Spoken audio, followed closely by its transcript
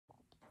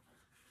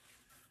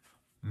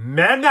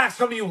Mad Max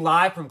coming to you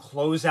live from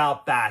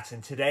Closeout Bats,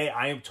 and today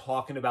I am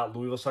talking about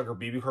Louisville Slugger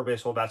BBCOR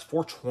baseball bats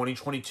for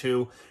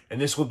 2022, and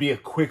this will be a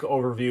quick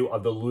overview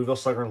of the Louisville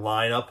Slugger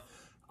lineup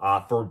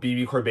for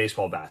BBCOR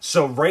baseball bats.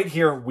 So right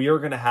here, we are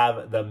going to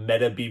have the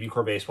Meta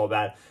BBCOR baseball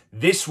bat.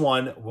 This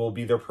one will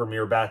be their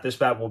premier bat. This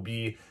bat will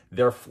be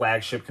their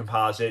flagship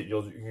composite.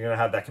 You're going to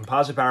have that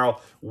composite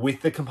barrel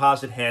with the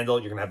composite handle.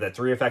 You're going to have that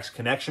 3FX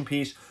connection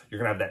piece. You're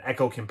going to have that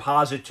Echo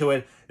composite to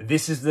it.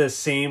 This is the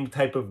same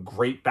type of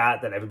great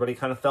bat that everybody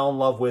kind of fell in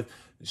love with.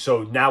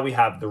 So now we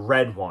have the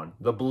red one,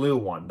 the blue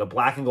one, the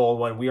black and gold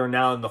one. We are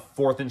now in the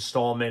fourth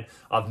installment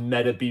of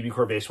Meta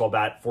BBCOR baseball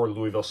bat for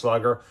Louisville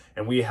Slugger.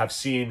 And we have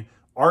seen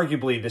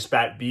arguably this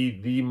bat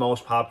be the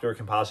most popular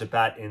composite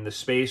bat in the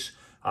space.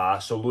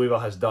 So Louisville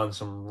has done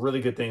some really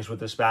good things with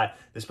this bat.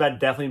 This bat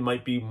definitely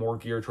might be more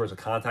geared towards a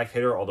contact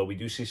hitter, although we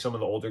do see some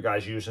of the older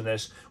guys using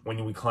this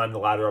when we climb the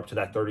ladder up to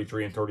that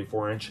 33 and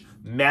 34 inch.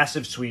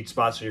 Massive sweet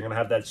spot, so you're going to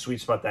have that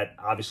sweet spot that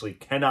obviously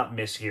cannot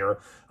miss here.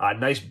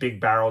 Nice big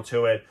barrel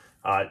to it.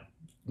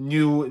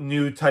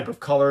 New type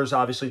of colors,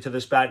 obviously, to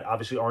this bat.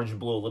 Obviously, orange and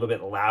blue a little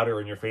bit louder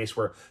in your face,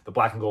 where the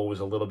black and gold was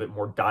a little bit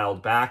more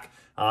dialed back.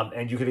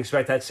 And you can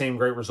expect that same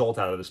great result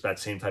out of this bat,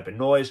 same type of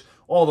noise,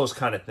 all those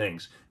kind of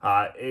things.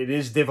 It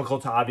is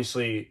difficult to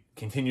obviously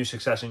continue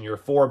success in year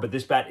 4, but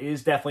this bat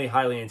is definitely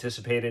highly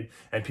anticipated,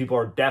 and people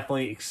are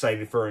definitely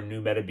excited for a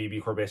new Meta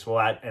BBCOR baseball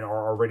bat and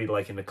are already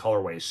liking the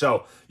colorways.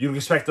 So you can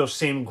expect those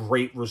same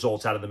great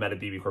results out of the Meta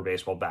BBCOR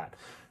baseball bat.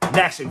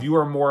 Next, if you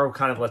are more of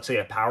kind of, let's say,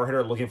 a power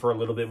hitter looking for a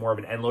little bit more of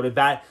an end-loaded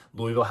bat,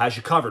 Louisville has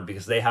you covered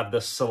because they have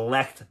the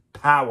Select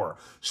Power.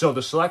 So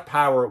the Select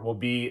Power will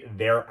be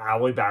their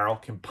alloy barrel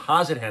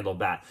composite handle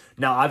bat.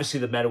 Now, obviously,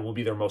 the Meta will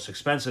be their most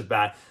expensive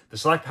bat. The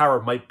Select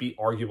Power might be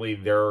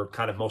arguably their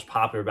kind of most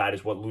popular bat,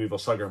 is what Louisville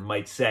Slugger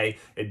might say.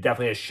 It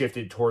definitely has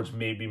shifted towards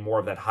maybe more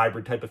of that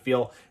hybrid type of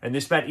feel. And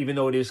this bat, even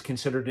though it is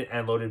considered an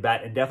end-loaded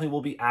bat and definitely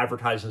will be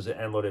advertised as an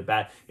end-loaded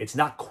bat, it's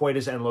not quite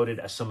as end-loaded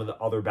as some of the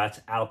other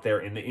bats out there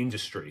in the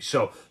industry.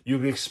 So you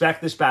can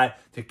expect this bat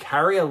to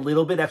carry a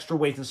little bit extra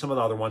weight than some of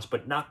the other ones,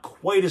 but not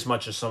quite as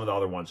much as some of the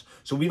other ones.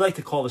 So we like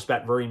to call this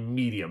bat very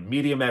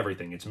medium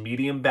everything. It's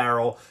medium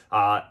barrel.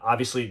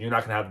 Obviously, you're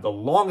not going to have the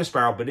longest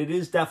barrel, but it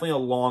is definitely a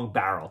long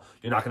barrel.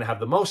 You're not going to have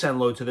the most end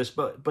load to this,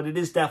 but it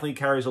is definitely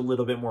carries a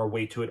little bit more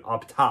weight to it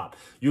up top.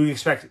 You can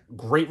expect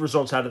great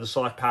results out of the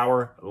Select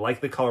Power, like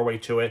the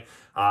colorway to it.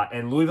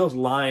 And Louisville's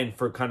line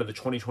for kind of the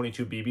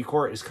 2022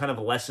 BBCOR is kind of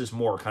less is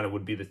more, kind of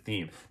would be the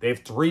theme. They have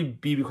 3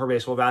 BBCOR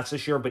baseball bats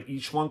this year, but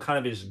each one kind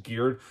of is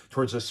geared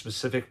towards a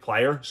specific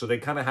player. So they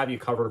kind of have you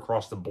covered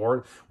across the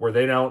board, where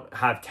they don't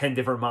have 10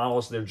 different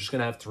models. They're just going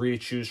to have 3 to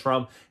choose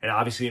from. And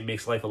obviously it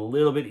makes life a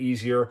little bit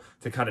easier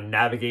to kind of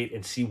navigate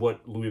and see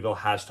what Louisville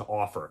has to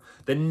offer.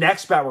 The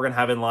next bat we're going to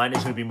have in line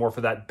is going to be more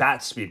for that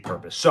bat speed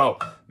purpose. So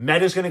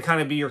Meta is going to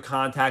kind of be your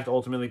contact,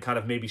 ultimately kind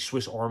of maybe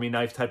Swiss Army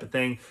knife type of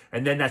thing.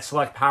 And then that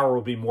Select Power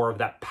will be more of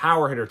that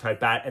power hitter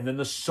type bat. And then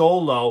the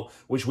Solo,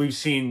 which we've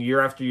seen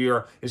year after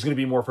year, is going to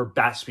be more for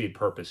bat speed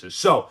purposes.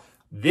 So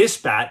this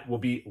bat will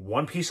be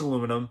one piece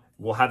aluminum.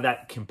 We'll have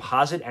that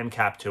composite end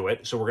cap to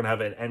it. So we're going to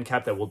have an end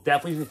cap that will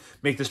definitely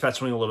make this bat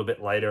swing a little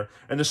bit lighter.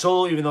 And the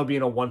Solo, even though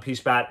being a one-piece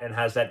bat and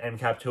has that end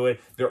cap to it,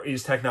 there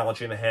is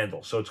technology in the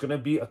handle. So it's going to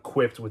be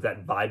equipped with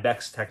that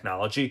Vibex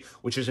technology,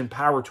 which is in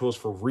power tools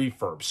for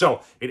refurb.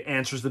 So it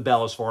answers the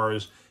bell as far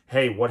as,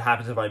 hey, what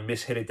happens if I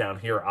mishit it down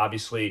here?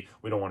 Obviously,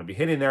 we don't want to be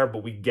hitting there,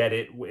 but we get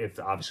it. If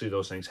obviously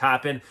those things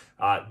happen,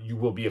 you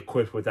will be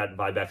equipped with that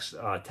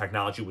Vibex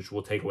technology, which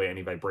will take away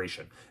any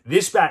vibration.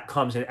 This bat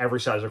comes in every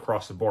size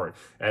across the board.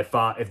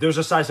 If there's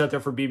a size out there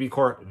for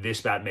BBCOR,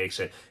 this bat makes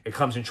it. It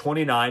comes in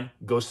 29,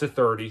 goes to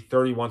 30,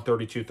 31,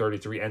 32,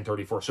 33, and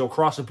 34. So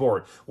across the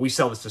board, we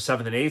sell this to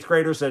 7th and 8th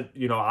graders that,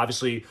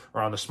 obviously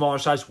are on the smaller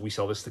size. We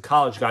sell this to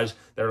college guys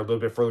that are a little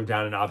bit further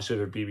down and obviously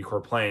their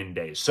BBCOR playing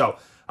days. So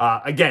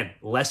again,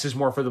 less is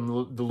more for the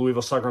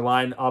Louisville Slugger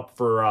line up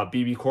for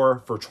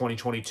BBCOR for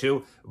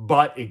 2022,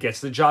 but it gets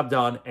the job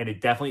done, and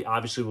it definitely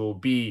obviously will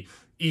be,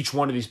 each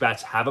one of these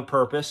bats have a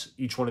purpose.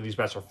 Each one of these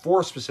bats are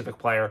for a specific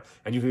player,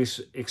 and you can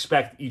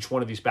expect each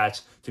one of these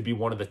bats to be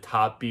one of the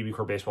top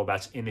BBCOR baseball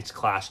bats in its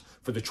class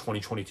for the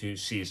 2022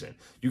 season.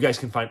 You guys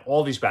can find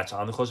all these bats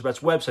on the Closeout Bats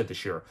website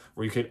this year,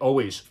 where you can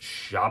always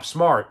shop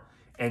smart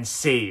and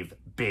save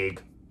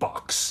big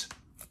bucks.